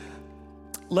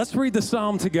Let's read the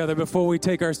psalm together before we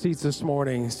take our seats this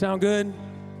morning. Sound good?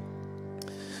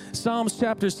 Psalms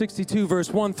chapter 62, verse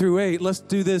 1 through 8. Let's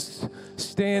do this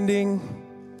standing.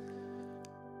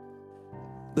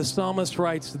 The psalmist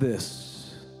writes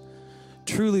this: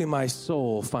 Truly my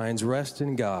soul finds rest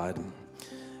in God.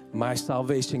 My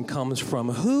salvation comes from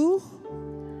who?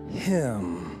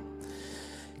 Him.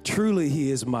 Truly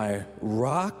he is my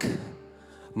rock,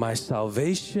 my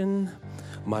salvation,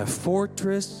 my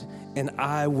fortress, and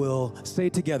I will, say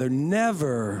together,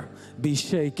 never be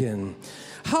shaken.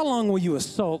 How long will you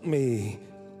assault me?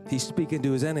 He's speaking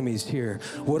to his enemies here.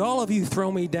 Would all of you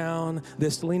throw me down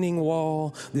this leaning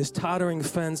wall, this tottering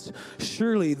fence?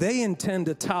 Surely they intend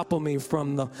to topple me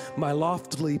from my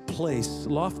lofty place.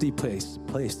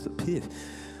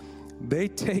 They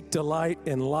take delight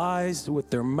in lies.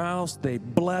 With their mouths they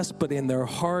bless, but in their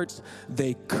hearts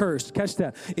they curse. Catch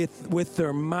that. With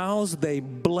their mouths they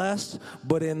bless,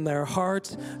 but in their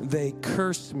hearts they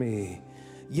curse me.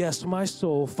 Yes, my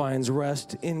soul finds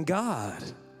rest in God,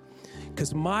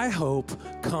 because my hope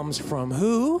comes from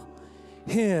who?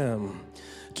 Him.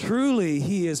 Truly,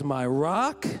 he is my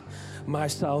rock, my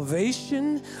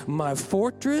salvation, my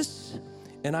fortress,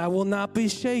 and I will not be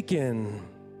shaken.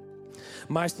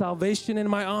 My salvation and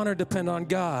my honor depend on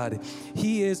God.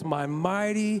 He is my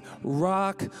mighty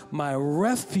rock, my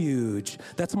refuge.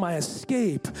 That's my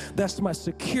escape. That's my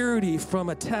security from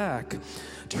attack.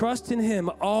 Trust in him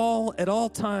at all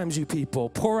times, you people.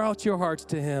 Pour out your hearts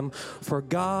to him, for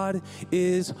God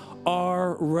is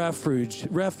our refuge.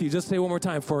 Let's say it one more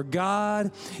time. For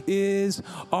God is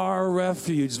our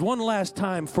refuge. One last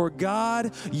time. For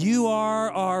God, you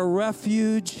are our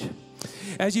refuge.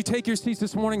 As you take your seats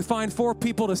this morning, find 4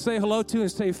 people to say hello to and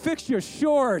say, fix your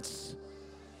shorts.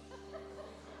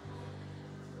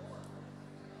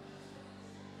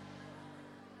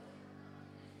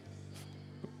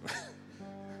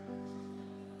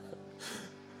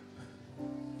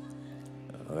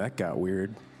 Oh, that got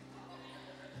weird.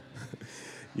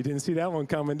 You didn't see that one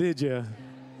coming, did you?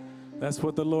 That's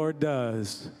what the Lord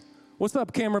does. What's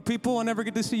up, camera people? I never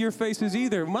get to see your faces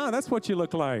either. Wow, that's what you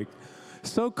look like.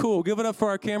 So cool. Give it up for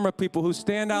our camera people who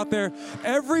stand out there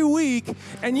every week,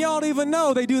 and y'all don't even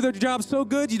know they do their job so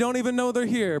good, you don't even know they're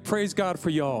here. Praise God for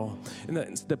y'all.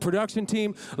 And the production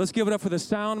team, let's give it up for the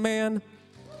sound man.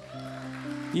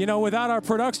 You know, without our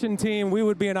production team, we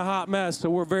would be in a hot mess, so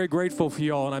we're very grateful for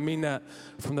y'all, and I mean that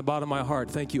from the bottom of my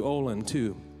heart. Thank you, Olin,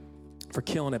 too, for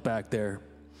killing it back there.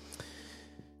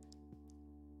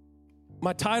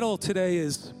 My title today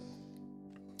is,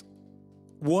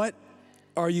 What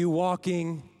are you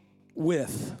walking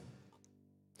with?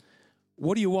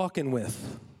 What are you walking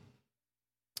with?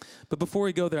 But before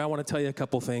we go there, I want to tell you a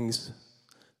couple things.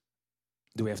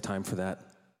 Do we have time for that?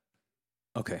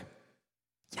 Okay.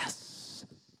 Yes.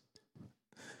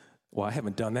 Well, I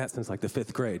haven't done that since like the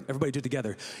 5th grade. Everybody do it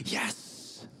together.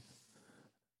 Yes.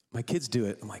 My kids do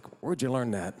it. I'm like, where'd you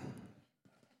learn that?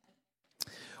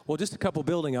 Well, just a couple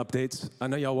building updates. I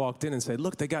know y'all walked in and said,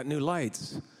 look, they got new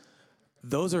lights.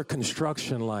 Those are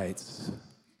construction lights.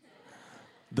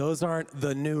 Those aren't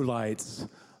the new lights.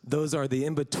 Those are the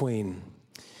in-between.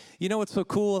 You know what's so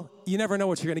cool? You never know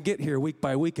what you're going to get here week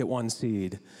by week at One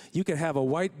Seed. You could have a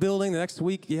white building. The next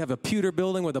week, you have a pewter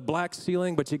building with a black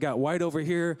ceiling, but you got white over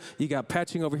here, you got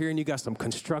patching over here, and you got some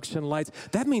construction lights.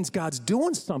 That means God's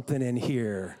doing something in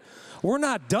here. We're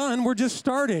not done. We're just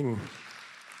starting.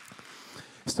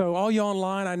 So all you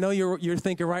online, I know you're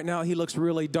thinking right now, he looks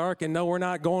really dark. And no, we're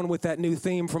not going with that new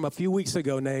theme from a few weeks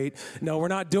ago, Nate. No, we're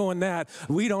not doing that.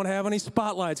 We don't have any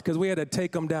spotlights because we had to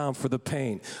take them down for the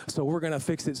paint. So we're going to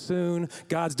fix it soon.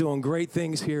 God's doing great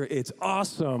things here. It's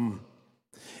awesome.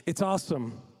 It's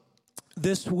awesome.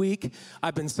 This week,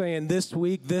 I've been saying this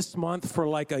week, this month for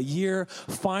like a year.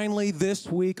 Finally, this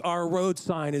week, our road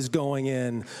sign is going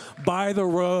in. By the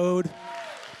road.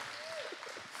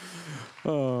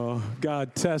 Oh,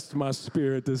 God, test my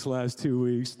spirit this last 2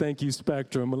 weeks. Thank you,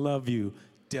 Spectrum. I love you,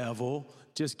 devil.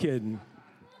 Just kidding.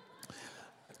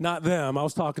 Not them. I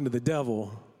was talking to the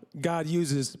devil. God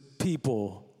uses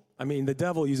people. I mean, the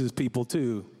devil uses people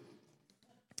too.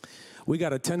 We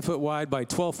got a 10-foot wide by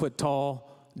 12-foot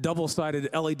tall, double-sided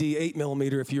LED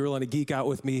 8mm, if you're willing to geek out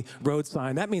with me, road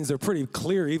sign. That means they're pretty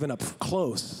clear even up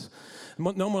close.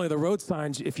 Normally the road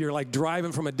signs, if you're like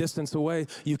driving from a distance away,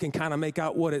 you can kind of make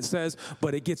out what it says,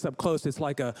 but it gets up close. It's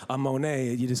like a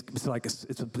Monet. It's like it's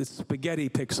spaghetti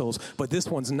pixels, but this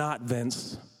one's not,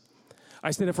 Vince. I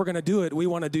said, if we're going to do it, we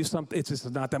want to do something. It's just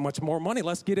not that much more money.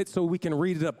 Let's get it so we can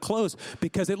read it up close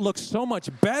because it looks so much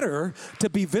better to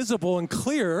be visible and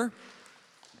clear.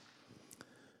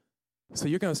 So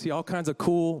you're going to see all kinds of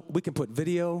cool, we can put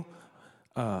video.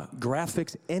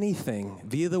 graphics, anything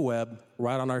via the web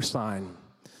right on our sign.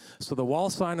 So the wall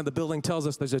sign of the building tells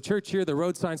us there's a church here. The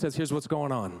road sign says, here's what's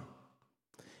going on.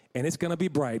 And it's going to be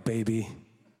bright, baby.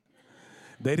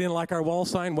 They didn't like our wall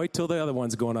sign. Wait till the other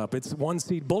one's going up. It's One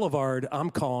Seed Boulevard,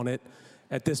 I'm calling it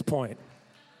at this point.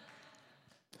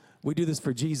 We do this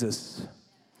for Jesus.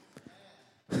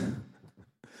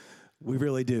 We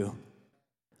really do.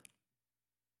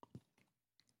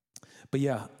 But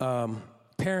yeah,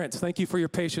 parents, thank you for your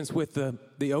patience with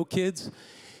the O kids.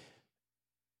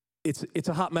 It's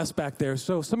a hot mess back there.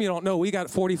 So some of you don't know, we got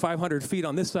 4,500 feet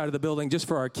on this side of the building just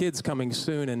for our kids coming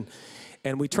soon.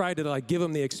 And we tried to give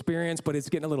them the experience, but it's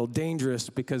getting a little dangerous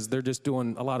because they're just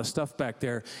doing a lot of stuff back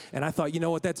there. And I thought, you know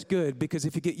what, that's good, because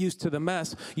if you get used to the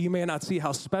mess, you may not see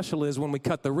how special it is when we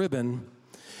cut the ribbon.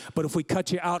 But if we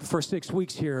cut you out for 6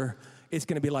 weeks here, it's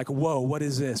going to be like, whoa, what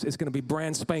is this? It's going to be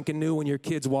brand spanking new when your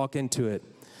kids walk into it.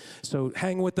 So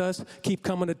hang with us. Keep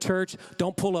coming to church.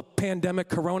 Don't pull a pandemic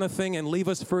corona thing and leave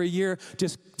us for a year.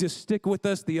 Just stick with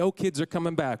us. The O kids are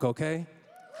coming back, okay?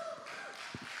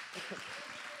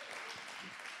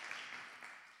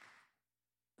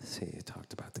 Let's see, I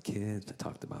talked about the kids. I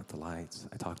talked about the lights.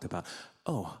 I talked about,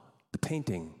 the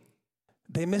painting.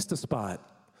 They missed a spot.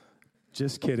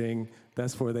 Just kidding.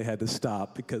 That's where they had to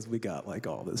stop because we got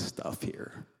all this stuff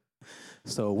here.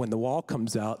 So when the wall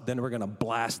comes out, then we're going to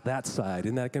blast that side.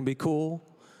 Isn't that going to be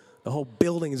cool? The whole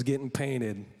building is getting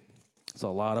painted. It's a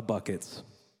lot of buckets.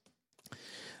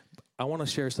 I want to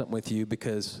share something with you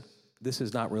because this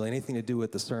is not really anything to do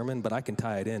with the sermon, but I can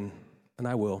tie it in, and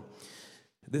I will.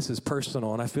 This is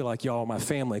personal, and I feel like y'all are my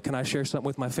family. Can I share something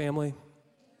with my family?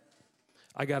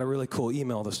 I got a really cool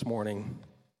email this morning.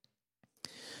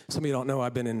 Some of you don't know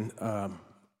I've been in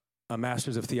a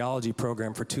Master's of Theology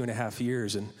program for 2.5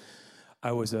 years, and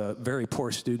I was a very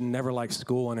poor student, never liked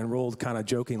school, and enrolled kind of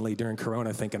jokingly during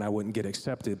Corona thinking I wouldn't get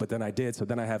accepted, but then I did, so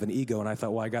then I have an ego, and I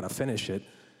thought, well, I got to finish it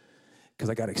because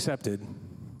I got accepted,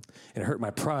 and it hurt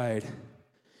my pride.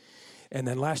 And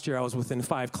then last year I was within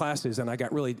 5 classes, and I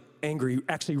got really angry,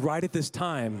 actually right at this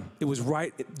time. It was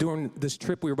right during this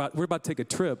trip. We were about to take a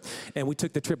trip, and we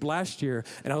took the trip last year,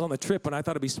 and I was on the trip, and I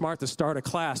thought it'd be smart to start a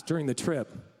class during the trip.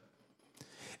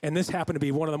 And this happened to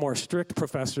be one of the more strict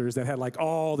professors that had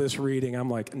all this reading. I'm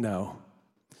like, no.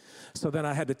 So then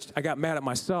I got mad at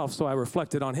myself, so I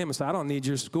reflected on him and said, I don't need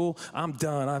your school. I'm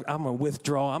done. I'm going to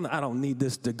withdraw. I don't need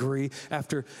this degree.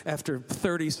 After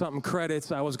 30-something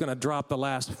credits, I was going to drop the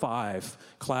last 5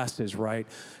 classes, right?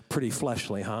 Pretty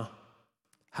fleshly, huh?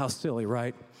 How silly,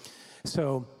 right?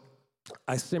 So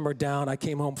I simmered down. I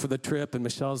came home for the trip, and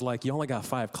Michelle's like, you only got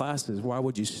 5 classes. Why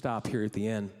would you stop here at the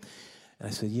end? And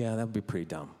I said, yeah, that would be pretty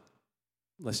dumb.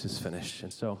 Let's just finish.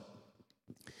 And so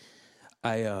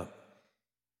I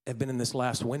have been in this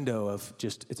last window of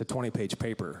it's a 20-page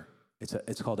paper.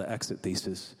 It's called an exit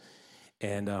thesis.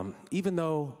 And even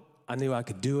though I knew I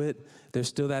could do it, there's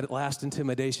still that last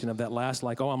intimidation of that last,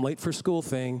 I'm late for school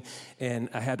thing, and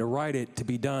I had to write it to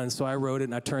be done. So I wrote it,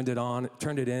 and I turned it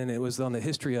in. It was on the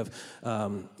history of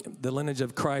the lineage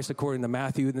of Christ according to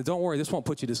Matthew. And don't worry, this won't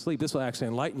put you to sleep. This will actually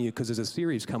enlighten you because there's a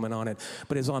series coming on it.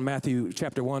 But it's on Matthew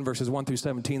chapter 1, verses 1 through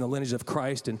 17, the lineage of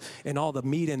Christ, and all the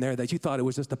meat in there that you thought it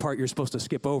was just the part you're supposed to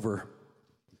skip over.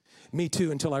 Me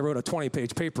too, until I wrote a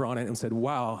 20-page paper on it and said,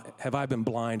 wow, have I been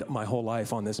blind my whole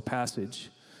life on this passage.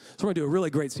 So we're going to do a really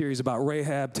great series about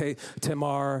Rahab,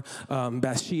 Tamar,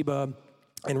 Bathsheba,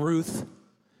 and Ruth.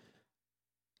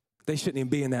 They shouldn't even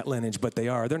be in that lineage, but they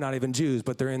are. They're not even Jews,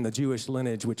 but they're in the Jewish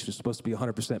lineage, which is supposed to be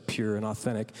 100% pure and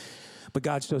authentic. But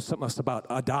God shows something else about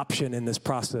adoption in this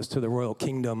process to the royal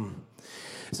kingdom.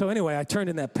 So anyway, I turned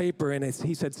in that paper, and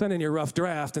he said, send in your rough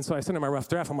draft. And so I sent in my rough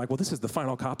draft. I'm like, well, this is the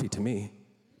final copy to me.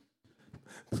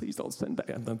 Please don't send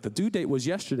that. The due date was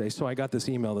yesterday, so I got this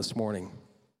email this morning.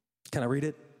 Can I read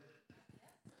it?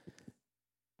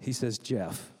 He says,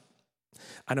 Jeff,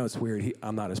 I know it's weird.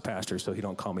 I'm not his pastor, so he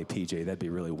don't call me PJ. That'd be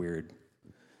really weird.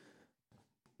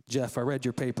 Jeff, I read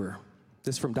your paper.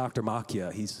 This is from Dr.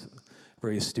 Makia. He's a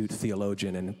very astute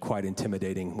theologian and quite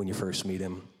intimidating when you first meet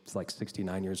him. He's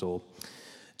 69 years old.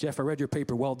 Jeff, I read your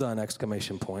paper. Well done, !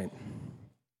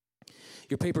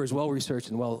 Your paper is well-researched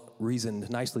and well-reasoned,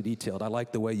 nicely detailed. I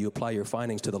like the way you apply your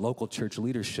findings to the local church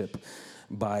leadership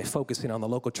by focusing on the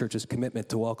local church's commitment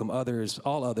to welcome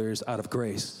all others out of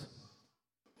grace.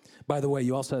 By the way,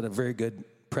 you also had a very good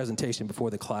presentation before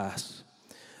the class.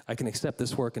 I can accept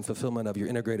this work in fulfillment of your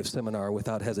integrative seminar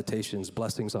without hesitations.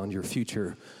 Blessings on your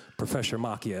future, Professor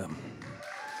Makia.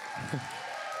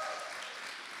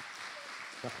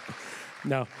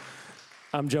 No,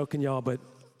 I'm joking, y'all, but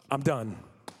I'm done.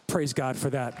 Praise God for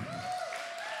that.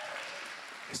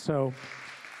 So,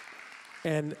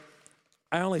 and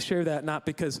I only share that not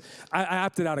because I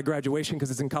opted out of graduation because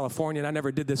it's in California, and I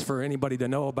never did this for anybody to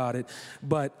know about it.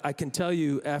 But I can tell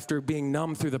you, after being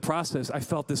numb through the process, I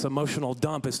felt this emotional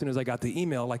dump as soon as I got the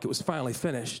email, like it was finally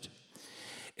finished.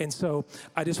 And so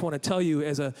I just want to tell you,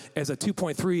 as a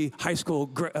 2.3 high school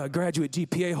graduate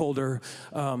GPA holder,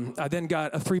 I then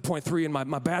got a 3.3 in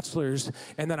my bachelor's,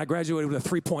 and then I graduated with a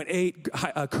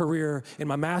 3.8 career in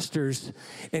my master's.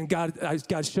 And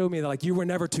God showed me that, like, you were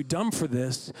never too dumb for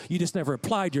this. You just never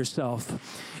applied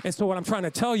yourself. And so what I'm trying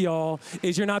to tell y'all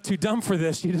is you're not too dumb for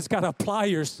this. You just got to apply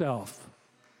yourself.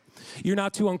 You're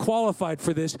not too unqualified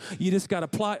for this. You just got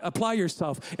to apply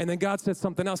yourself. And then God said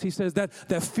something else. He says that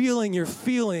feeling you're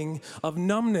feeling of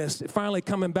numbness, finally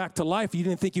coming back to life, you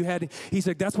didn't think you had. He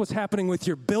said, that's what's happening with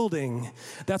your building.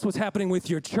 That's what's happening with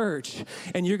your church.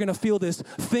 And you're going to feel this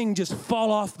thing just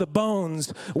fall off the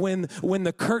bones when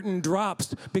the curtain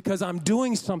drops, because I'm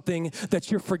doing something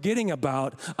that you're forgetting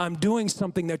about. I'm doing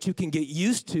something that you can get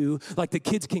used to, like the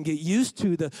kids can get used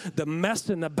to, the mess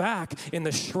in the back and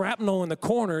the shrapnel in the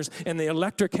corners and the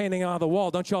electric hanging out of the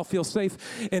wall. Don't y'all feel safe?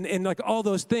 And like all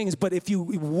those things. But if you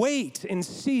wait and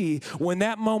see, when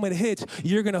that moment hits,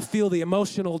 you're going to feel the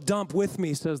emotional dump with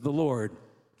me, says the Lord.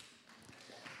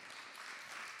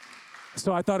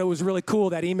 So I thought it was really cool.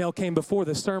 That email came before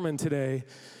the sermon today.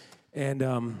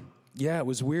 And yeah, it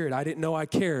was weird. I didn't know I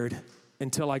cared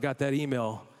until I got that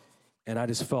email. And I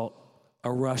just felt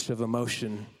a rush of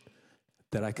emotion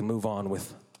that I can move on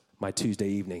with my Tuesday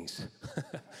evenings.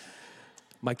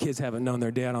 My kids haven't known their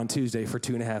dad on Tuesday for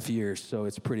 2.5 years, so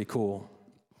it's pretty cool.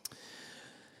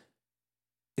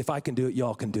 If I can do it,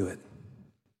 y'all can do it.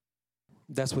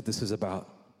 That's what this is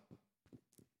about.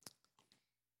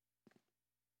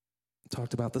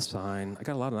 Talked about the sign. I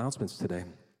got a lot of announcements today.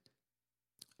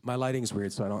 My lighting's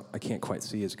weird, so I can't quite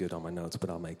see as good on my notes,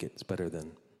 but I'll make it. It's better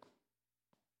than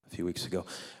a few weeks ago.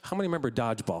 How many remember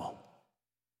dodgeball?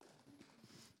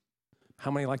 How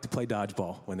many like to play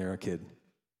dodgeball when they were a kid?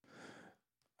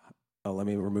 Oh, let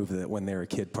me remove the when they were a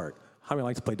kid part. How many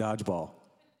like to play dodgeball?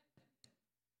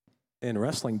 In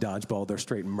wrestling dodgeball, they're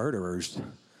straight murderers.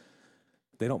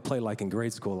 They don't play like in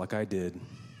grade school like I did.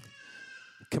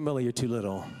 Camilla, you're too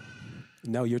little.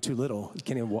 No, you're too little. You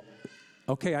can't even walk.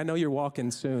 Okay, I know you're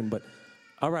walking soon, but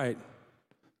all right.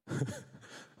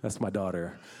 That's my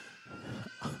daughter.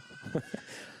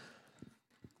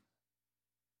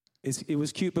 It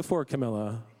was cute before,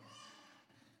 Camilla.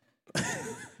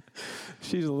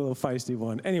 She's a little feisty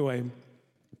one. Anyway,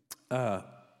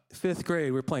 5th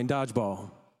grade, we're playing dodgeball.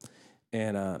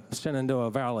 And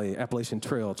Shenandoah Valley, Appalachian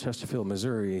Trail, Chesterfield,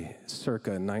 Missouri,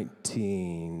 circa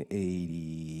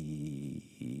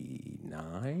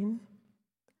 1989,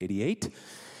 88.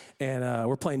 And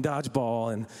we're playing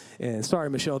dodgeball. And sorry,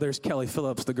 Michelle, there's Kelly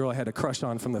Phillips, the girl I had a crush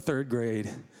on from the 3rd grade,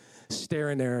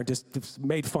 staring there, just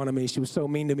made fun of me. She was so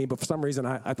mean to me, but for some reason,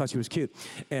 I thought she was cute.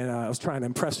 And I was trying to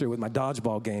impress her with my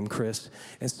dodgeball game, Chris.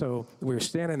 And so we were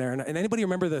standing there. And anybody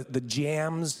remember the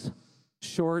Jams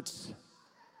shorts?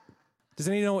 Does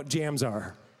anybody know what Jams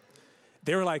are?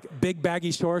 They were like big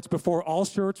baggy shorts before all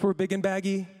shorts were big and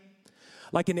baggy.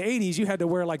 Like in the 80s, you had to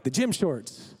wear like the gym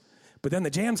shorts. But then the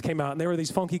Jams came out, and they were these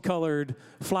funky colored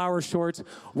flower shorts.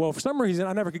 Well, for some reason,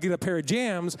 I never could get a pair of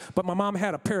Jams, but my mom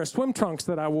had a pair of swim trunks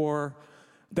that I wore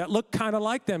that looked kind of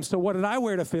like them. So what did I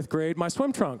wear to 5th grade? My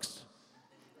swim trunks.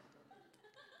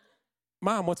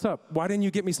 Mom, what's up? Why didn't you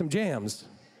get me some Jams?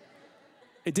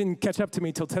 It didn't catch up to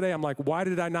me till today. I'm like, why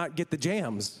did I not get the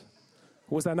Jams?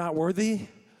 Was I not worthy?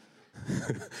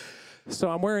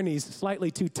 So I'm wearing these slightly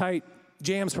too tight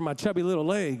Jams for my chubby little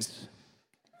legs.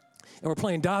 And we're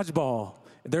playing dodgeball.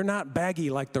 They're not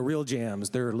baggy like the real Jams.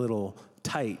 They're a little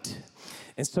tight.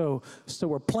 And so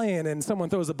we're playing, and someone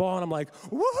throws the ball, and I'm like,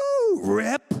 woohoo,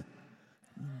 rip.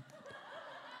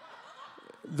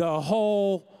 The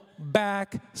whole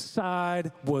back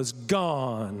side was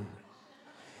gone.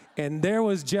 And there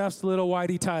was Jeff's little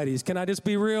whitey tighties. Can I just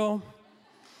be real?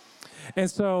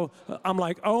 And so I'm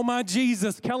like, oh my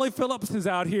Jesus, Kelly Phillips is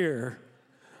out here.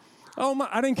 Oh my,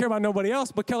 I didn't care about nobody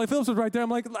else, but Kelly Phillips was right there. I'm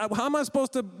like, how am I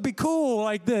supposed to be cool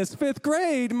like this? 5th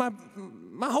grade, my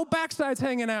whole backside's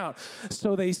hanging out.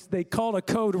 So they called a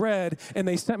code red, and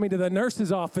they sent me to the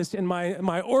nurse's office, and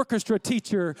my orchestra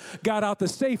teacher got out the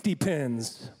safety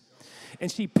pins.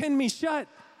 And she pinned me shut.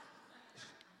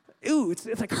 Ooh, it's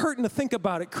like hurting to think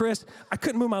about it, Chris. I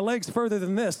couldn't move my legs further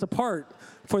than this apart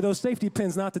for those safety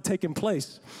pins not to take in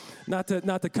place, not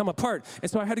to come apart. And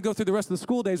so I had to go through the rest of the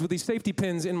school days with these safety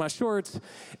pins in my shorts.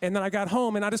 And then I got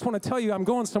home, and I just want to tell you, I'm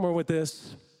going somewhere with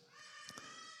this.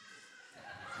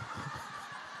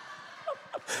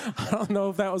 I don't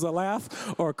know if that was a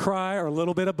laugh or a cry or a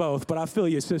little bit of both, but I feel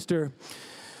you, sister.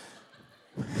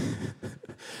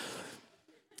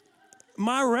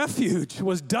 my refuge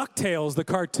was DuckTales, the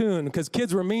cartoon, because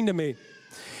kids were mean to me.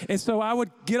 And so I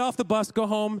would get off the bus, go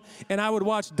home, and I would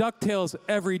watch DuckTales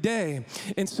every day.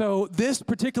 And so this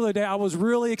particular day, I was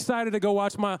really excited to go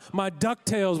watch my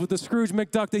DuckTales with the Scrooge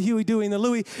McDuck, the Huey, Dewey, and the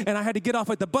Louie. And I had to get off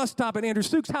at the bus stop at Andrew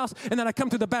Suk's house. And then I come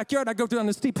to the backyard. I go down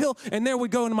the steep hill. And there we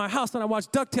go into my house, and I watch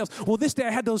DuckTales. Well, this day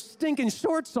I had those stinking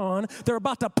shorts on. They're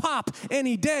about to pop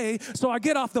any day. So I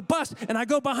get off the bus, and I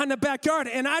go behind the backyard.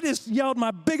 And I just yelled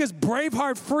my biggest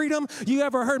Braveheart freedom you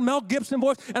ever heard Mel Gibson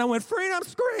voice. And I went, freedom,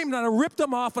 screamed, and I ripped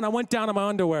them off. And I went down to my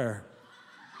underwear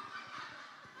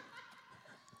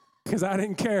because I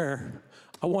didn't care.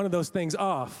 I wanted those things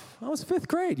off. I was 5th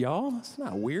grade, y'all. It's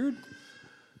not weird.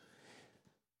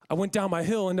 I went down my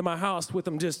hill into my house with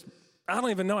them just, I don't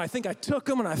even know. I think I took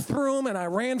them and I threw them and I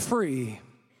ran free.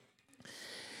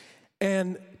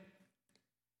 And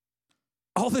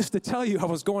all this to tell you I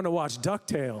was going to watch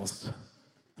DuckTales.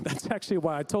 That's actually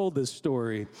why I told this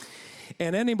story.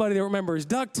 And anybody that remembers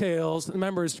DuckTales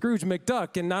remembers Scrooge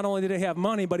McDuck. And not only did he have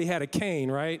money, but he had a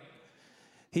cane, right?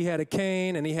 He had a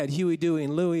cane, and he had Huey, Dewey,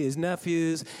 and Louie, his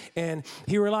nephews. And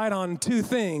he relied on 2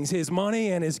 things, his money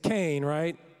and his cane,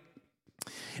 right?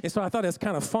 And so I thought that's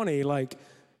kind of funny. Like,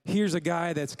 here's a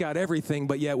guy that's got everything,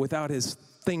 but yet without his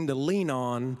thing to lean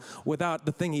on, without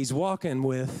the thing he's walking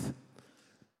with,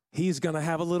 he's going to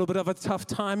have a little bit of a tough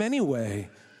time anyway,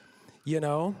 you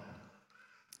know?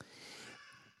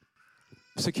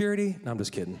 Security? No, I'm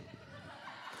just kidding.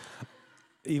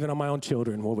 Even on my own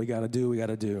children, what we got to do, we got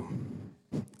to do.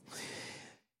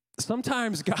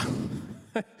 Sometimes God,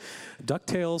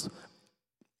 DuckTales,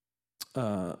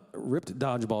 ripped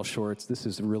dodgeball shorts. This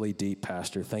is really deep,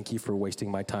 Pastor. Thank you for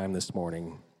wasting my time this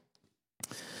morning.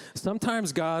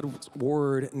 Sometimes God's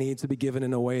word needs to be given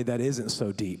in a way that isn't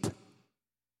so deep,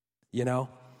 you know?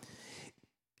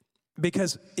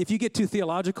 Because if you get too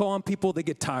theological on people, they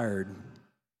get tired.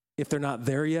 If they're not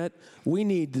there yet, we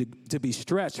need to be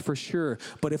stretched for sure.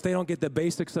 But if they don't get the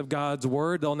basics of God's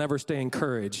word, they'll never stay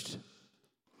encouraged.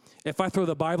 If I throw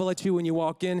the Bible at you when you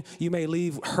walk in, you may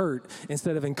leave hurt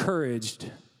instead of encouraged.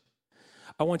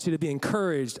 I want you to be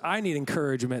encouraged. I need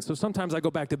encouragement. So sometimes I go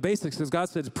back to basics because God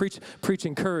says preach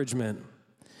encouragement.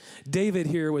 David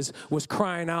here was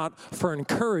crying out for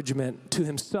encouragement to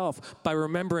himself by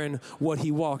remembering what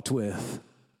he walked with.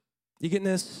 You getting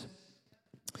this?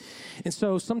 And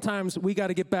so sometimes we got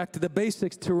to get back to the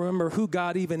basics to remember who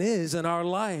God even is in our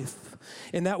life.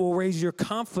 And that will raise your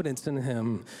confidence in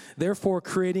him, therefore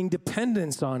creating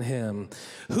dependence on him.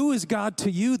 Who is God to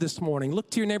you this morning?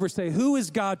 Look to your neighbor and say, who is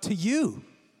God to you?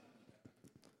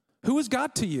 Who is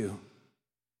God to you?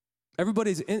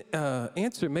 Everybody's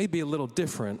answer may be a little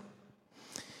different.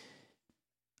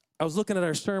 I was looking at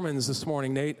our sermons this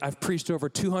morning, Nate. I've preached over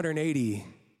 280.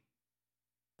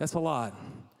 That's a lot.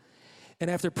 And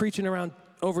after preaching around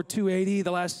over 280 the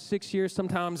last 6 years,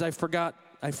 sometimes I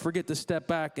forget to step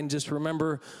back and just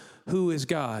remember who is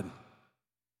God.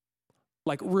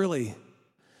 Like really,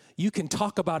 you can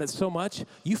talk about it so much,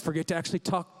 you forget to actually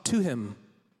talk to him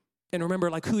and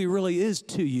remember like who he really is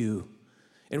to you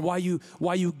and why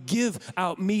you give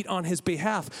out meat on his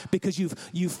behalf, because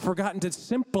you've forgotten to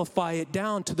simplify it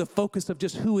down to the focus of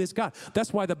just who is God.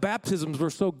 That's why the baptisms were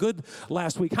so good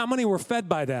last week. How many were fed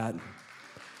by that?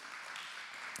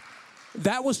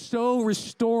 That was so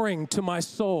restoring to my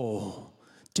soul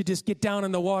to just get down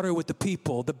in the water with the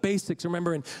people, the basics,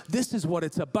 remembering this is what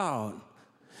it's about.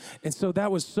 And so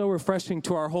that was so refreshing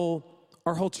to our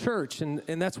whole church, and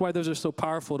that's why those are so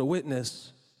powerful to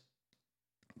witness.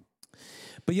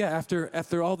 But yeah,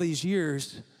 after all these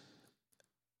years,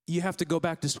 you have to go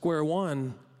back to square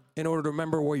one in order to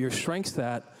remember where your strength's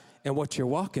at and what you're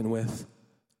walking with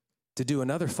to do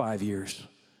another 5 years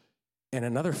and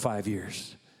another 5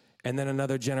 years. And then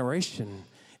another generation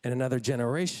and another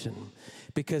generation.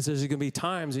 Because there's going to be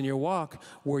times in your walk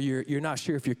where you're not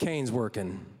sure if your cane's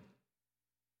working.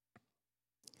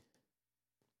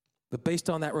 But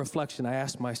based on that reflection, I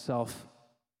asked myself,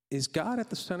 is God at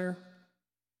the center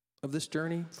of this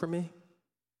journey for me?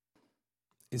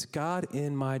 Is God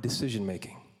in my decision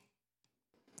making?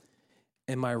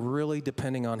 Am I really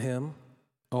depending on him,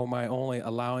 or am I only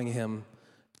allowing him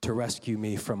to rescue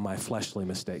me from my fleshly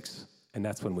mistakes? And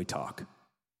that's when we talk.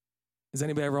 Has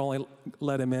anybody ever only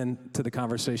let him into the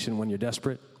conversation when you're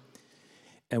desperate?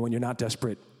 And when you're not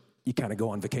desperate, you kind of go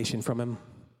on vacation from him?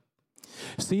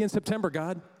 See you in September,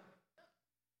 God.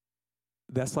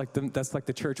 That's like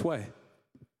the church way.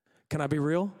 Can I be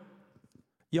real?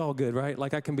 Y'all good, right?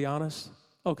 Like I can be honest?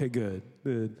 Okay, good.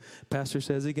 Pastor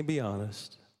says he can be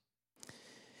honest.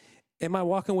 Am I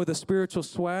walking with a spiritual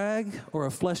swag or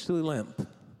a fleshly limp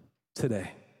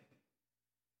today?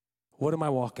 What am I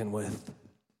walking with?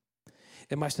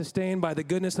 Am I sustained by the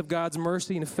goodness of God's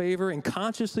mercy and favor, and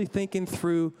consciously thinking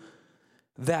through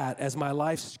that as my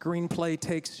life's screenplay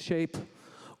takes shape?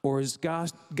 Or is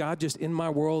God just in my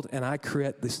world and I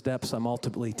create the steps I'm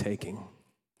ultimately taking?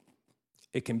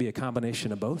 It can be a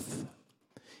combination of both.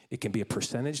 It can be a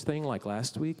percentage thing like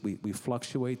last week. We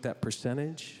fluctuate that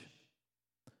percentage.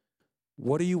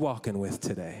 What are you walking with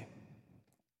today?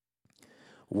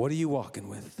 What are you walking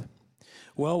with?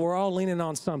 Well, we're all leaning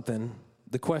on something.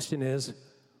 The question is,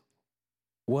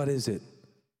 what is it?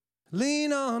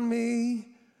 Lean on me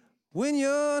when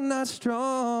you're not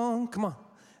strong. Come on.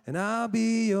 And I'll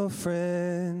be your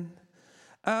friend.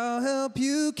 I'll help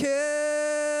you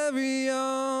carry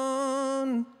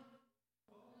on.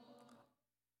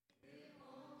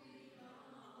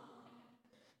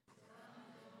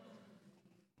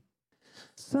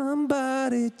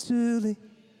 Somebody to lean.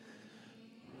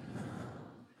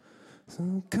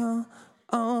 So come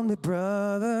on me,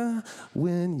 brother,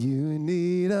 when you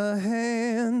need a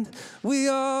hand. We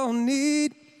all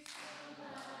need.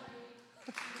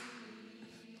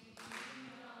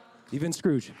 Even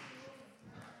Scrooge.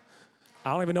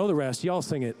 I don't even know the rest. Y'all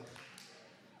sing it.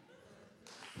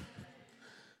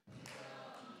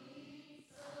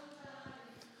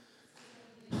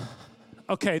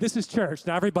 Okay, this is church.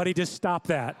 Now everybody just stop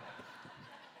that.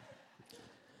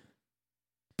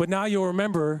 But now you'll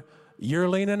remember you're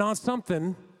leaning on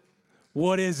something.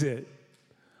 What is it?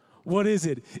 What is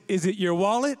it? Is it your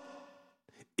wallet?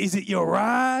 Is it your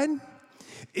ride?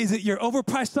 Is it your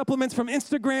overpriced supplements from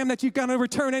Instagram that you've got to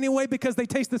return anyway because they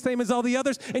taste the same as all the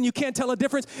others and you can't tell a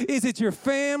difference? Is it your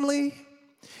family?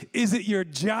 Is it your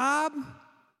job?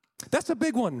 That's a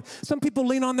big one. Some people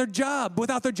lean on their job.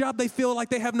 Without their job, they feel like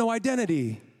they have no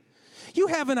identity. You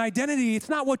have an identity. It's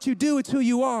not what you do, it's who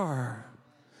you are.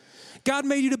 God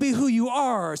made you to be who you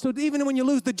are. So even when you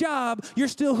lose the job, you're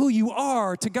still who you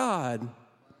are to God.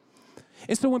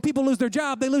 And so when people lose their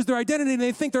job, they lose their identity and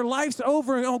they think their life's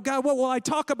over. And, oh, God, what will I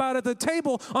talk about at the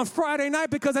table on Friday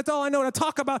night? Because that's all I know to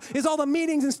talk about is all the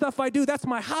meetings and stuff I do. That's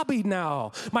my hobby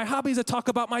now. My hobby is to talk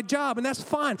about my job, and that's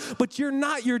fine. But you're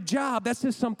not your job. That's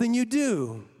just something you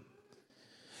do.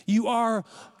 You are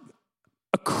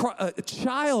a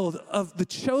child of the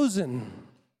chosen.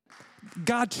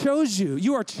 God chose you.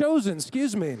 You are chosen,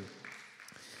 excuse me.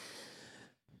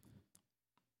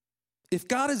 If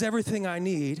God is everything I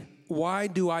need, why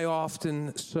do I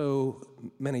often, so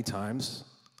many times,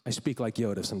 I speak like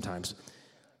Yoda sometimes,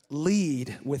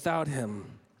 lead without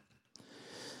him?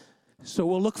 So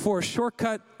we'll look for a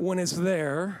shortcut when it's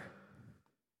there,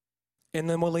 and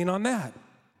then we'll lean on that.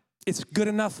 It's good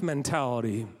enough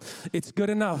mentality. It's good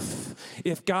enough.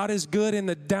 If God is good in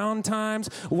the down times,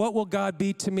 what will God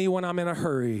be to me when I'm in a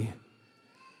hurry?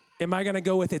 Am I going to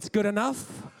go with it's good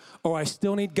enough, or I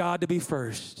still need God to be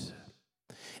first?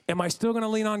 Am I still going to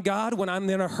lean on God when I'm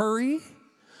in a hurry?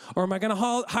 Or am I going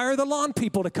to hire the lawn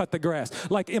people to cut the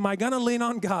grass? Like, am I going to lean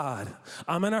on God?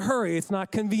 I'm in a hurry. It's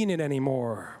not convenient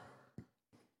anymore.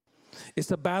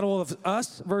 It's a battle of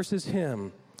us versus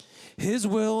him. His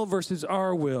will versus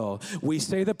our will. We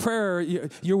say the prayer,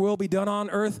 your will be done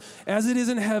on earth as it is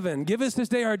in heaven. Give us this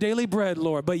day our daily bread,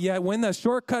 Lord. But yet when the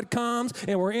shortcut comes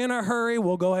and we're in a hurry,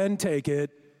 we'll go ahead and take it.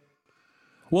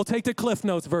 We'll take the Cliff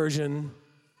Notes version.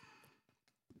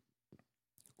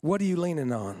 What are you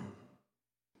leaning on?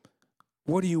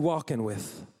 What are you walking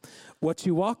with? What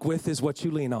you walk with is what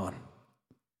you lean on.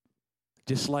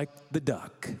 Just like the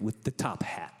duck with the top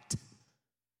hat.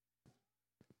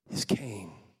 His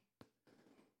cane.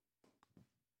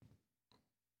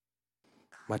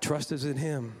 My trust is in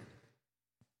him.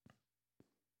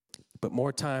 But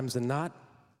more times than not,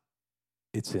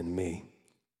 it's in me.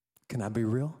 Can I be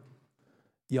real?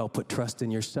 Y'all put trust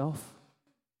in yourself?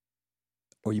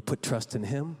 Or you put trust in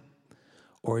him?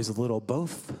 Or is it a little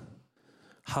both?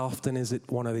 How often is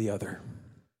it one or the other?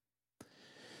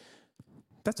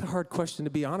 That's a hard question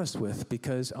to be honest with,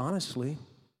 because honestly,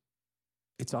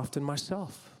 it's often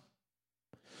myself.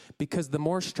 Because the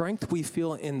more strength we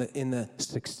feel in the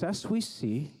success we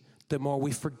see, the more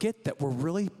we forget that we're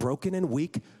really broken and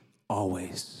weak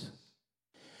always.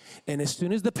 And as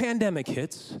soon as the pandemic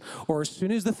hits, or as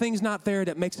soon as the thing's not there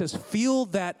that makes us feel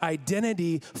that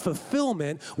identity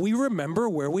fulfillment, we remember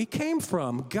where we came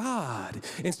from, God.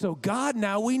 And so, God,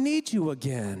 now we need you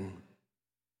again.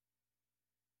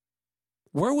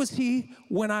 Where was he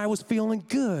when I was feeling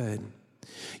good?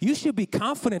 You should be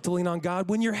confident to lean on God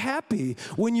when you're happy,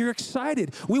 when you're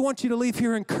excited. We want you to leave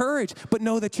here encouraged, but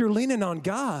know that you're leaning on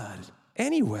God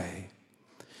anyway.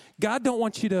 God don't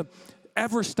want you to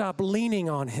ever stop leaning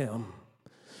on him.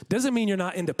 Doesn't mean you're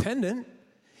not independent.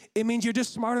 It means you're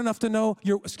just smart enough to know,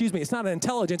 it's not an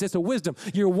intelligence, it's a wisdom.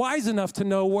 You're wise enough to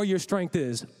know where your strength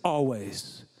is,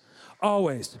 always.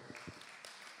 Always.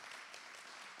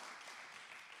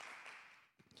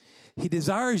 He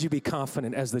desires you to be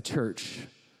confident as the church.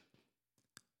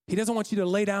 He doesn't want you to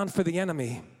lay down for the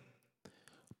enemy,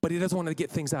 but he doesn't want to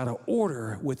get things out of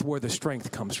order with where the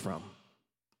strength comes from.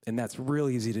 And that's real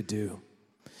easy to do.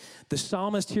 The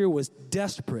psalmist here was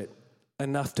desperate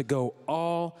enough to go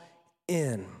all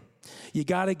in. You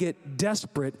got to get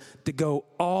desperate to go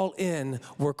all in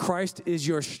where Christ is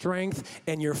your strength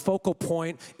and your focal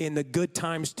point in the good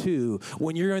times too.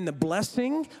 When you're in the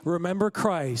blessing, remember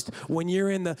Christ. When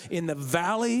you're in the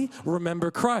valley,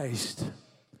 remember Christ.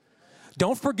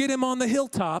 Don't forget him on the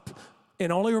hilltop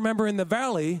and only remember in the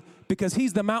valley, because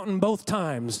he's the mountain both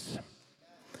times.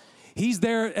 He's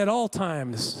there at all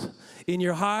times, in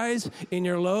your highs, in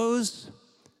your lows,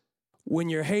 when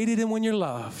you're hated and when you're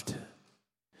loved,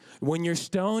 when you're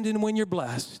stoned and when you're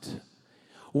blessed,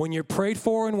 when you're prayed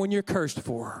for and when you're cursed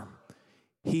for.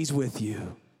 He's with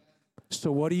you.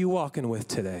 So what are you walking with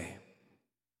today?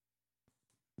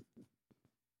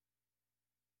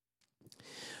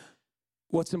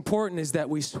 What's important is that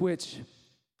we switch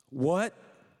what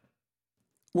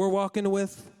we're walking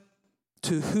with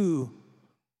to who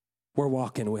we're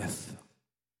walking with.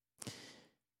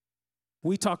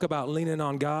 We talk about leaning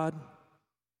on God.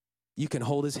 You can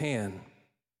hold his hand.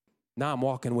 Now I'm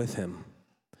walking with him.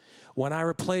 When I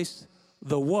replace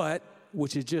the what,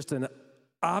 which is just an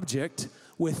object,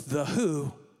 with the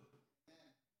who,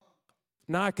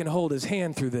 now I can hold his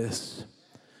hand through this.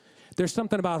 There's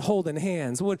something about holding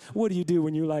hands. What do you do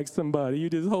when you like somebody? You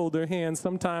just hold their hand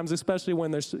sometimes, especially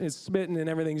when it's smitten and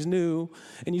everything's new,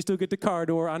 and you still get the car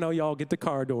door. I know y'all get the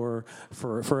car door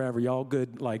for forever. Y'all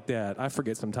good like that. I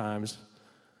forget sometimes.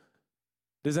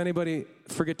 Does anybody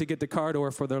forget to get the car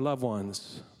door for their loved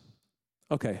ones?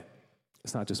 Okay,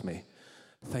 it's not just me.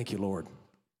 Thank you, Lord.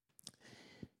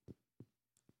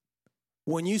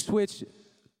 When you switch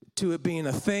to it being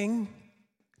a thing,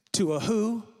 to a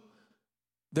who,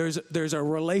 there's a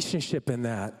relationship in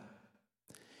that.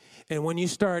 And when you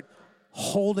start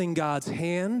holding God's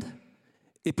hand,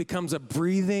 it becomes a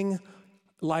breathing,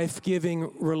 life-giving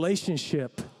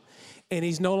relationship. And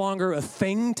he's no longer a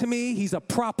thing to me, he's a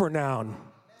proper noun.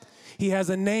 He has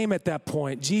a name at that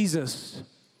point, Jesus.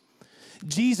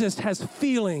 Jesus has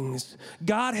feelings.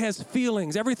 God has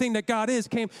feelings. Everything that God is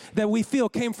that we feel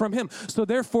came from him. So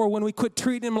therefore, when we quit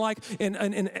treating him like an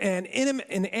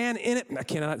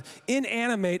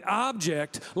inanimate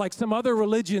object like some other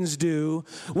religions do,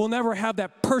 we'll never have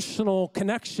that personal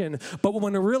connection. But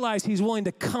when we realize he's willing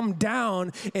to come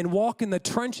down and walk in the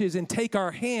trenches and take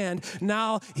our hand,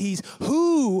 now he's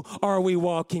who are we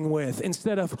walking with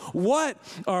instead of what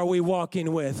are we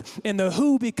walking with? And the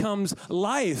who becomes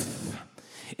life.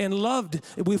 And loved,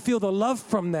 we feel the love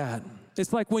from that.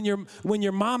 It's like when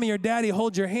your mommy or daddy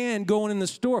hold your hand going in the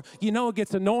store. You know it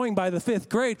gets annoying by the 5th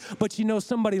grade, but you know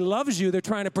somebody loves you. They're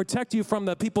trying to protect you from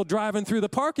the people driving through the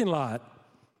parking lot.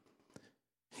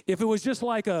 If it was just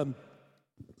like a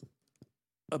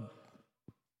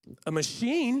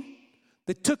machine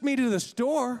that took me to the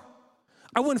store,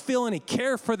 I wouldn't feel any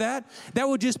care for that. That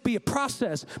would just be a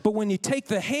process. But when you take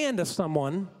the hand of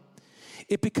someone,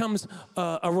 it becomes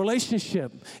a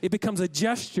relationship. It becomes a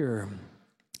gesture.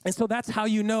 And so that's how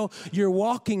you know you're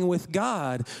walking with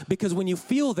God, because when you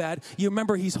feel that, you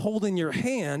remember he's holding your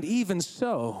hand. Even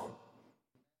so,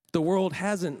 the world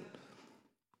hasn't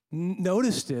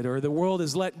noticed it, or the world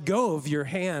has let go of your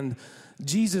hand.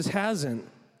 Jesus hasn't.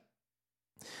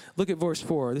 Look at verse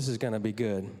 4. This is going to be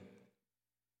good.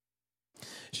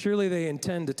 Surely they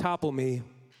intend to topple me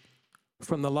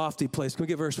from the lofty place. Can we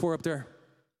get verse 4 up there?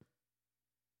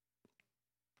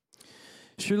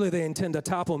 Surely they intend to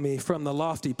topple me from the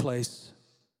lofty place.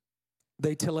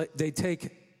 They take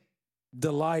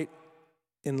delight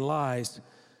in lies.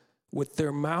 With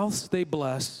their mouths they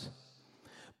bless,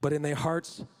 but in their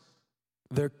hearts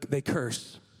they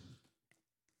curse.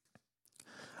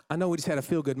 I know we just had a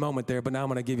feel-good moment there, but now I'm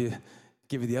going to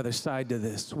give you the other side to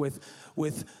this.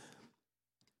 With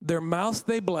their mouths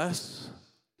they bless.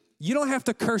 You don't have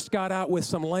to curse God out with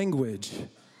some language,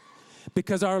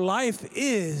 because our life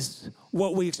is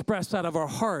what we express out of our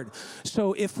heart.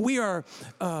 So if we are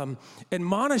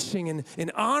admonishing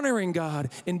and honoring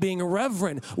God and being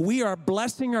reverent, we are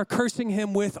blessing or cursing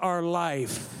him with our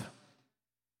life.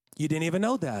 You didn't even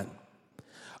know that.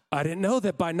 I didn't know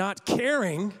that by not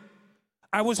caring,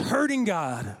 I was hurting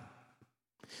God.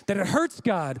 That it hurts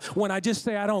God when I just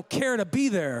say I don't care to be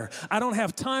there. I don't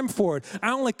have time for it.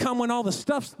 I only come when all the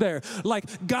stuff's there.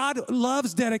 Like, God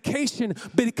loves dedication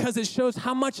because it shows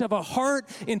how much of a heart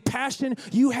and passion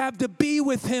you have to be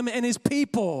with him and his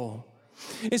people.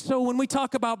 And so when we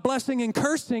talk about blessing and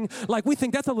cursing, like, we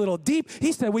think that's a little deep.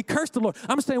 He said we curse the Lord.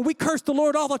 I'm saying we curse the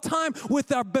Lord all the time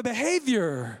with our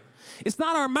behavior. It's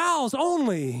not our mouths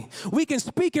only. We can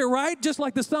speak it right, just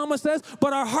like the psalmist says,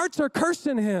 but our hearts are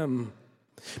cursing him.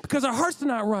 Because our heart's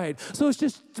not right. So it's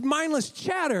just mindless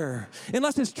chatter.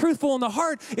 Unless it's truthful in the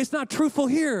heart, it's not truthful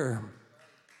here.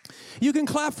 You can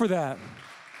clap for that.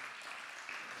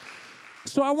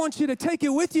 So I want you to take it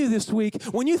with you this week.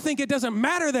 When you think it doesn't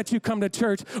matter that you come to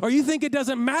church, or you think it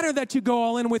doesn't matter that you go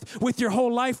all in with your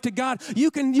whole life to God, you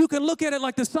can look at it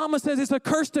like the psalmist says, it's a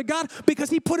curse to God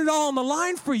because he put it all on the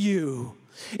line for you.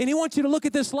 And he wants you to look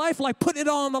at this life like putting it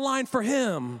all on the line for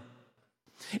him.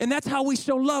 And that's how we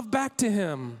show love back to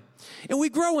him. And we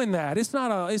grow in that. It's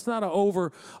not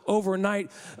a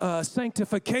overnight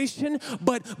sanctification,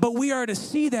 but we are to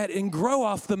see that and grow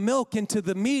off the milk into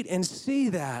the meat and see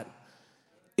that.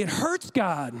 It hurts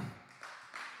God.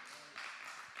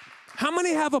 How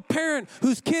many have a parent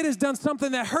whose kid has done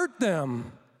something that hurt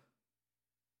them?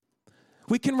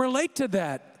 We can relate to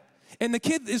that. And the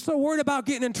kid is so worried about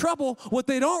getting in trouble, what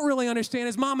they don't really understand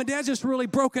is mom and dad's just really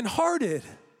brokenhearted.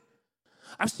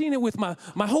 I've seen it with my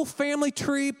whole family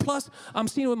tree, plus I'm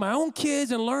seeing it with my own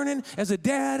kids and learning as a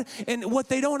dad. And what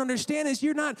they don't understand is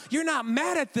you're not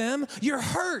mad at them, you're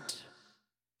hurt.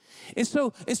 And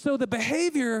so the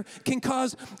behavior can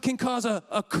cause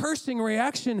a cursing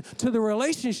reaction to the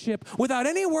relationship without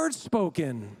any words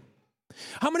spoken.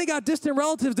 How many got distant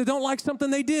relatives that don't like something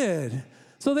they did?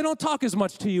 So they don't talk as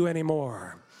much to you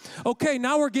anymore. Okay,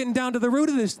 now we're getting down to the root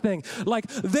of this thing. Like,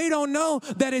 they don't know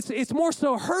that it's more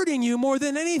so hurting you more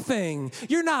than anything.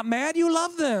 You're not mad, you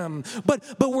love them. But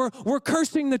we're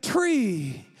cursing the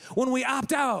tree when we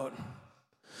opt out.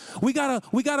 We gotta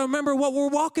remember what we're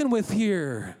walking with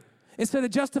here. Instead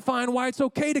of justifying why it's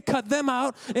okay to cut them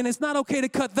out and it's not okay to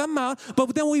cut them out,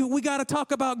 but then we got to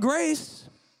talk about grace.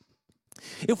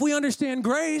 If we understand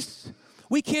grace,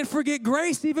 we can't forget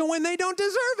grace even when they don't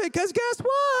deserve it, because guess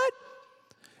what?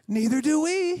 Neither do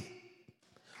we.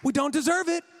 We don't deserve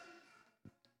it.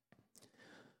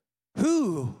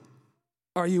 Who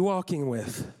are you walking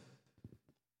with?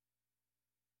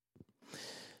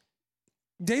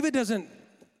 David doesn't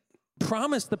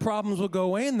promise the problems will go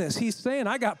away in this. He's saying,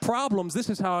 I got problems. This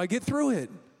is how I get through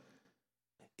it.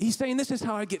 He's saying, this is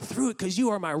how I get through it because you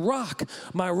are my rock,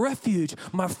 my refuge,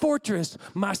 my fortress,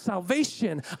 my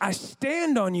salvation. I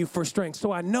stand on you for strength,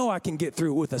 so I know I can get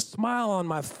through it with a smile on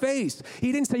my face.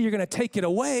 He didn't say you're going to take it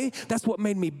away. That's what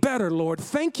made me better, Lord.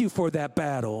 Thank you for that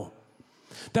battle.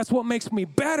 That's what makes me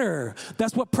better.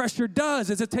 That's what pressure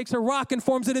does, is it takes a rock and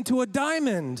forms it into a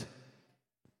diamond.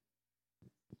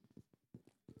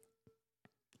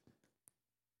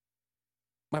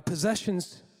 My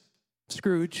possessions,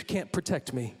 Scrooge, can't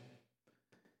protect me.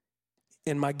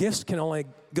 And my gifts can only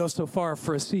go so far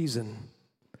for a season.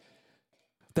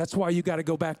 That's why you got to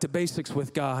go back to basics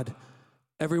with God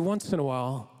every once in a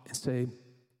while and say,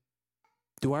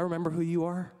 do I remember who you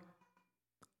are?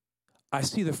 I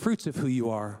see the fruits of who you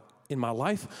are in my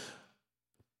life,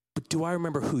 but do I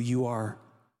remember who you are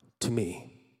to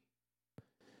me?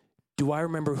 Do I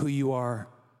remember who you are?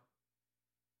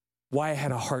 Why I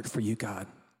had a heart for you, God?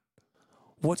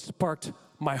 What sparked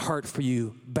my heart for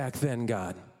you back then,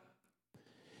 God?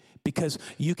 Because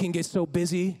you can get so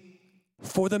busy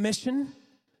for the mission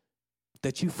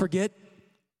that you forget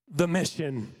the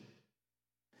mission.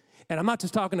 And I'm not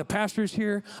just talking to pastors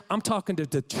here, I'm talking to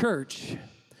the church.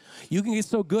 You can get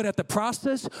so good at the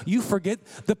process, you forget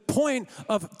the point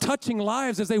of touching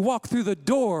lives as they walk through the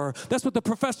door. That's what the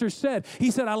professor said.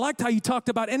 He said, I liked how you talked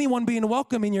about anyone being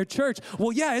welcome in your church.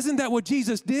 Well, yeah, isn't that what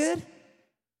Jesus did?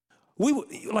 We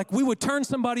would turn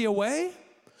somebody away.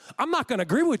 I'm not going to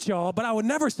agree with y'all, but I would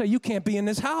never say you can't be in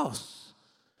this house.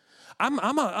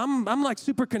 I'm like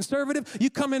super conservative. You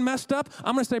come in messed up,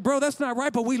 I'm going to say, bro, that's not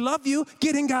right, but we love you.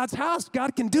 Get in God's house.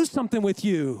 God can do something with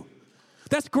you.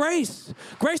 That's grace.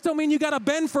 Grace don't mean you got to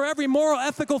bend for every moral,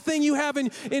 ethical thing you have in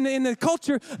the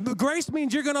culture. But grace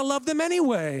means you're going to love them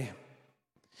anyway.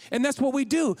 And that's what we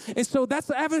do. And so that's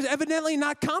evidently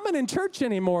not common in church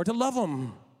anymore, to love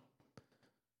them.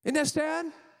 Isn't that sad?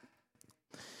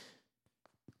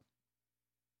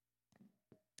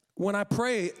 When I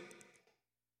pray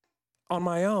on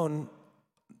my own,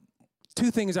 two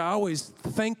things I always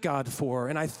thank God for.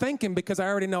 And I thank him because I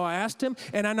already know I asked him,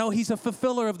 and I know he's a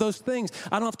fulfiller of those things.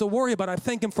 I don't have to worry about it. I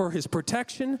thank him for his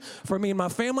protection for me and my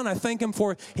family, and I thank him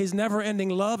for his never-ending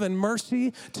love and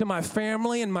mercy to my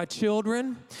family and my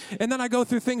children. And then I go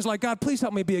through things like, God, please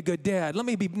help me be a good dad. Let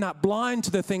me be not blind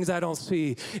to the things I don't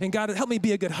see. And God, help me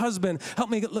be a good husband.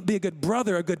 Help me be a good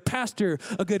brother, a good pastor,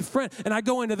 a good friend. And I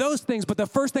go into those things, but the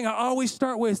first thing I always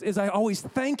start with is I always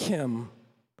thank him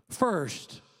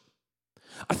first.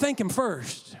 I thank him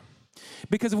first.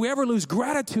 Because if we ever lose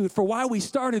gratitude for why we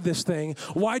started this thing,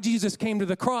 why Jesus came to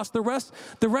the cross, the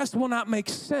rest will not make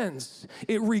sense.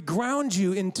 It regrounds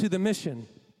you into the mission.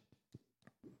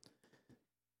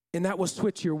 And that will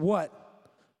switch your what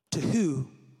to who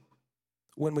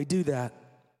when we do that.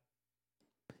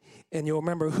 And you'll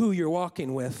remember who you're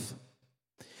walking with.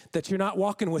 That you're not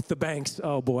walking with the banks.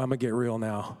 Oh boy, I'm going to get real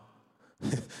now.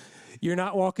 You're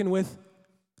not walking with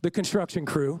the construction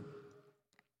crew.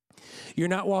 You're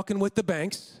not walking with the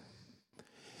banks.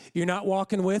 You're not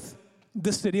walking with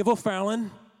the city of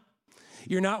O'Fallon.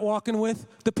 You're not walking with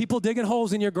the people digging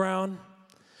holes in your ground.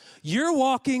 You're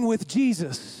walking with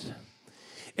Jesus.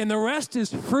 And the rest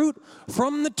is fruit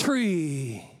from the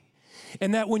tree.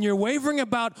 And that when you're wavering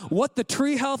about what the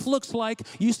tree health looks like,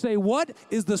 you say, what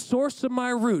is the source of my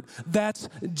root? That's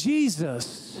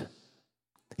Jesus.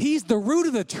 He's the root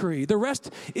of the tree. The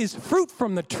rest is fruit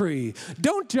from the tree.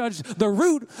 Don't judge the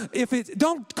root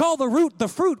don't call the root the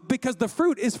fruit, because the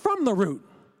fruit is from the root.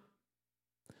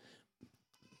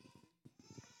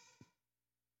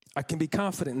 I can be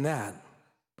confident in that.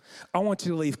 I want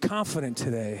you to leave confident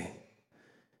today,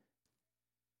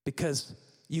 because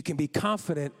you can be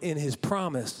confident in his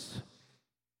promise.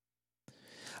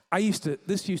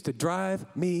 This used to drive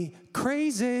me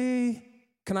crazy.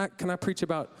 Can I preach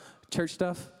about church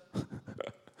stuff?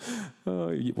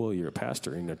 Well, you're a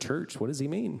pastor in a church. What does he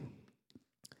mean?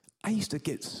 I used to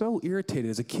get so irritated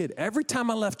as a kid. Every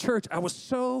time I left church, I was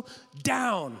so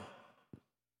down.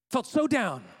 Felt so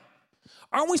down.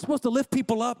 Aren't we supposed to lift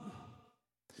people up?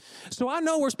 So I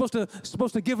know we're supposed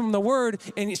to give them the word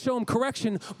and show them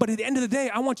correction, but at the end of the day,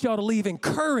 I want y'all to leave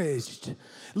encouraged,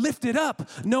 lifted up,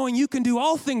 knowing you can do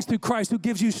all things through Christ who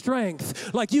gives you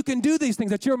strength. Like you can do these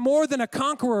things, that you're more than a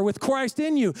conqueror with Christ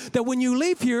in you, that when you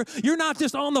leave here, you're not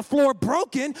just on the floor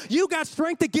broken, you got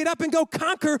strength to get up and go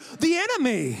conquer the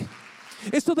enemy.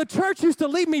 And so the church used to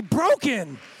leave me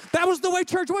broken. That was the way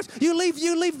church was. You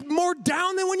leave more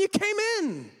down than when you came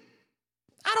in.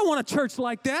 I don't want a church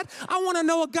like that. I want to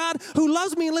know a God who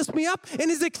loves me and lifts me up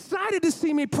and is excited to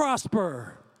see me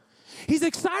prosper. He's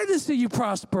excited to see you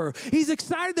prosper. He's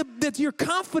excited that you're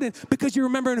confident because you're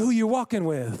remembering who you're walking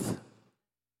with.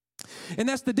 And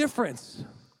that's the difference.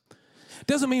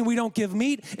 Doesn't mean we don't give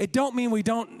meat. It don't mean we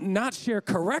don't not share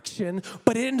correction.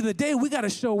 But at the end of the day, we got to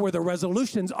show where the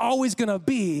resolution's always going to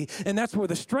be. And that's where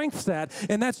the strength's at.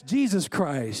 And that's Jesus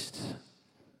Christ.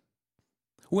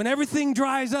 When everything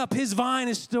dries up, his vine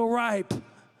is still ripe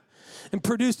and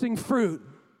producing fruit.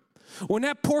 When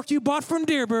that pork you bought from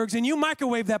Deerberg's and you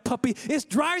microwave that puppy, it's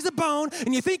dry as a bone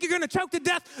and you think you're going to choke to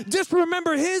death, just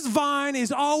remember his vine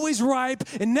is always ripe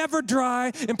and never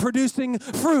dry and producing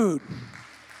fruit.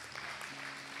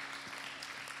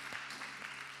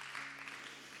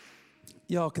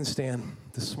 Y'all can stand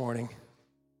this morning.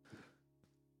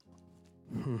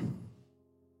 Can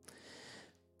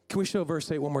we show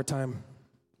verse 8 one more time?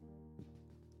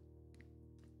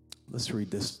 Let's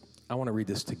read this. I want to read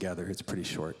this together. It's pretty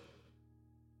short.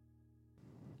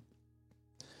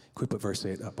 Can we put verse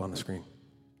 8 up on the screen?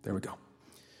 There we go.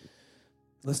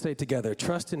 Let's say it together.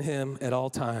 Trust in him at all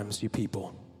times, you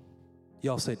people.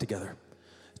 Y'all say it together.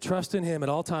 Trust in him at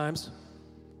all times,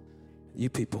 you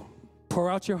people.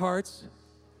 Pour out your hearts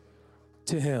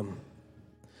to him.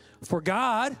 For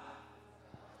God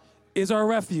is our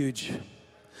refuge.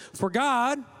 For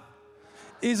God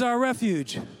is our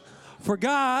refuge. For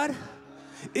God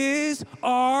is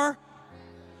our...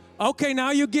 Okay,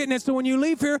 now you're getting it. So when you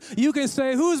leave here, you can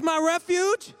say, who is my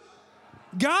refuge?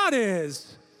 God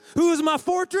is. Who is my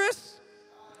fortress?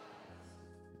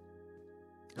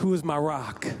 Who is my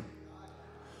rock?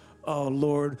 Oh,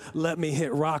 Lord, let me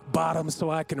hit rock bottom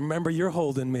so I can remember you're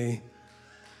holding me.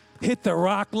 Hit the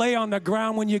rock, lay on the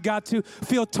ground when you got to.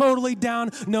 Feel totally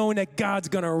down, knowing that God's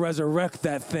going to resurrect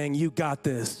that thing. You got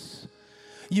this.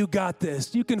 You got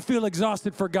this. You can feel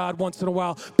exhausted for God once in a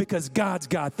while because God's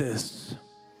got this.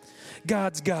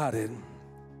 God's got it.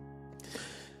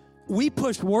 We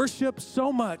push worship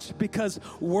so much because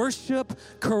worship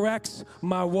corrects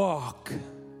my walk.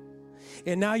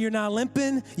 And now you're not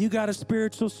limping, you got a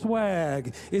spiritual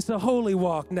swag. It's a holy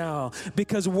walk now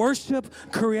because worship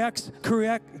corrects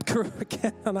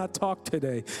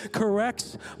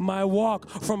my walk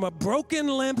from a broken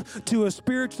limp to a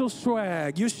spiritual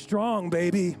swag. You're strong,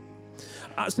 baby.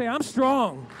 Say, I'm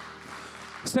strong.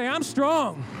 Say, I'm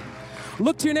strong.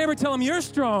 Look to your neighbor, tell him you're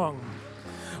strong.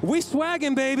 We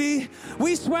swagging, baby.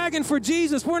 We swagging for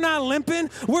Jesus. We're not limping.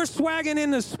 We're swagging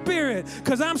in the spirit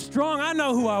because I'm strong. I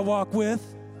know who I walk with.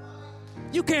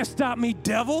 You can't stop me,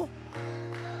 devil.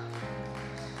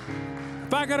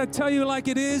 If I got to tell you like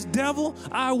it is, devil,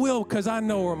 I will because I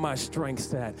know where my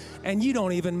strength's at. And you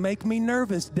don't even make me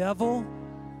nervous, devil.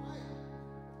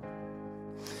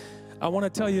 I want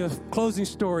to tell you a closing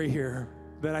story here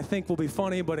that I think will be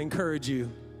funny but encourage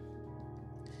you.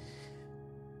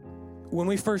 When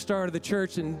we first started the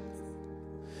church, and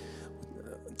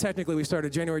technically we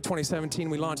started January 2017,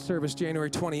 we launched service January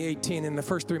 2018. In the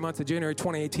first 3 months of January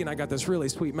 2018, I got this really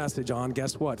sweet message on,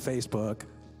 guess what, Facebook.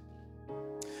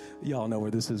 Y'all know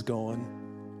where this is going.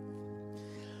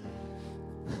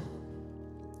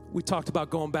 We talked about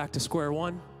going back to square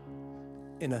one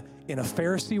in a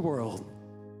Pharisee world.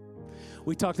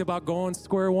 We talked about going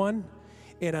square one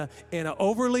in an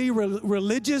overly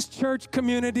religious church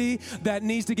community that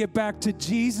needs to get back to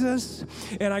Jesus.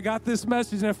 And I got this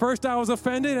message, and at first I was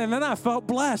offended, and then I felt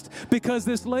blessed because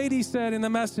this lady said in the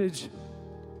message,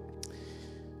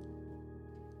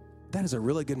 that is a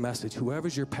really good message.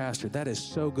 Whoever's your pastor, that is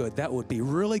so good. That would be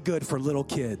really good for little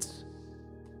kids.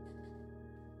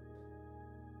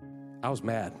 I was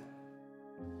mad.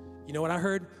 You know what I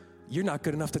heard? You're not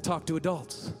good enough to talk to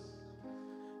adults.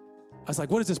 I was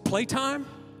like, what is this, playtime?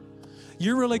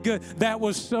 You're really good. That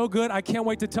was so good. I can't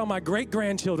wait to tell my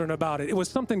great-grandchildren about it. It was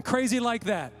something crazy like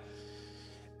that.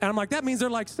 And I'm like, that means they're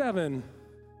like 7.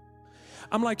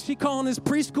 I'm like, she calling this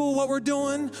preschool what we're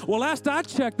doing? Well, last I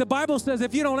checked, the Bible says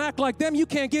if you don't act like them, you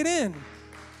can't get in.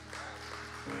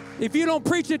 If you don't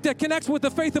preach it that connects with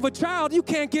the faith of a child, you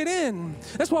can't get in.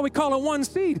 That's why we call it one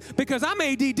seed, because I'm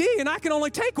ADD and I can only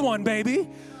take one, baby.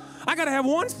 I got to have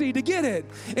one seed to get it.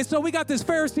 And so we got this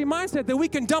Pharisee mindset that we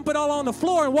can dump it all on the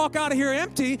floor and walk out of here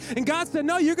empty. And God said,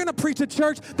 no, you're going to preach a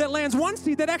church that lands one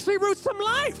seed that actually roots some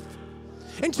life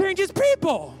and changes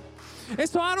people. And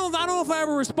so I don't know if I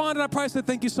ever responded. I probably said,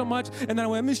 thank you so much. And then I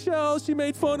went, Michelle, she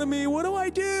made fun of me. What do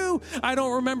I do? I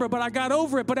don't remember, but I got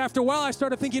over it. But after a while, I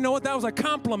started thinking, you know what? That was a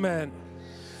compliment.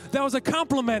 That was a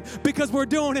compliment because we're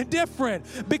doing it different.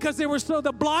 Because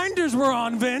the blinders were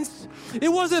on, Vince. It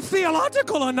wasn't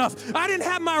theological enough. I didn't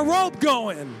have my robe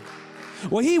going.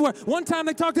 Well, one time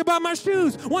they talked about my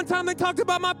shoes. One time they talked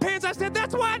about my pants. I said,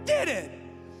 that's why I did it.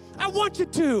 I want you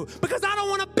to, because I don't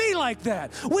want to be like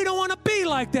that. We don't want to be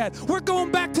like that. We're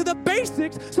going back to the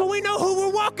basics so we know who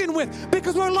we're walking with,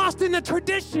 because we're lost in the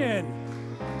tradition.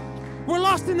 We're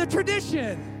lost in the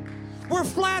tradition. We're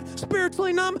flat,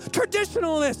 spiritually numb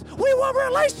traditionalists. We want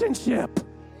relationship.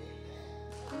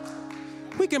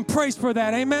 We can praise for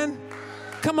that, amen?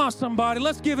 Come on, somebody.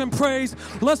 Let's give him praise.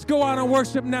 Let's go out and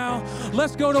worship now.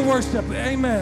 Let's go to worship, amen.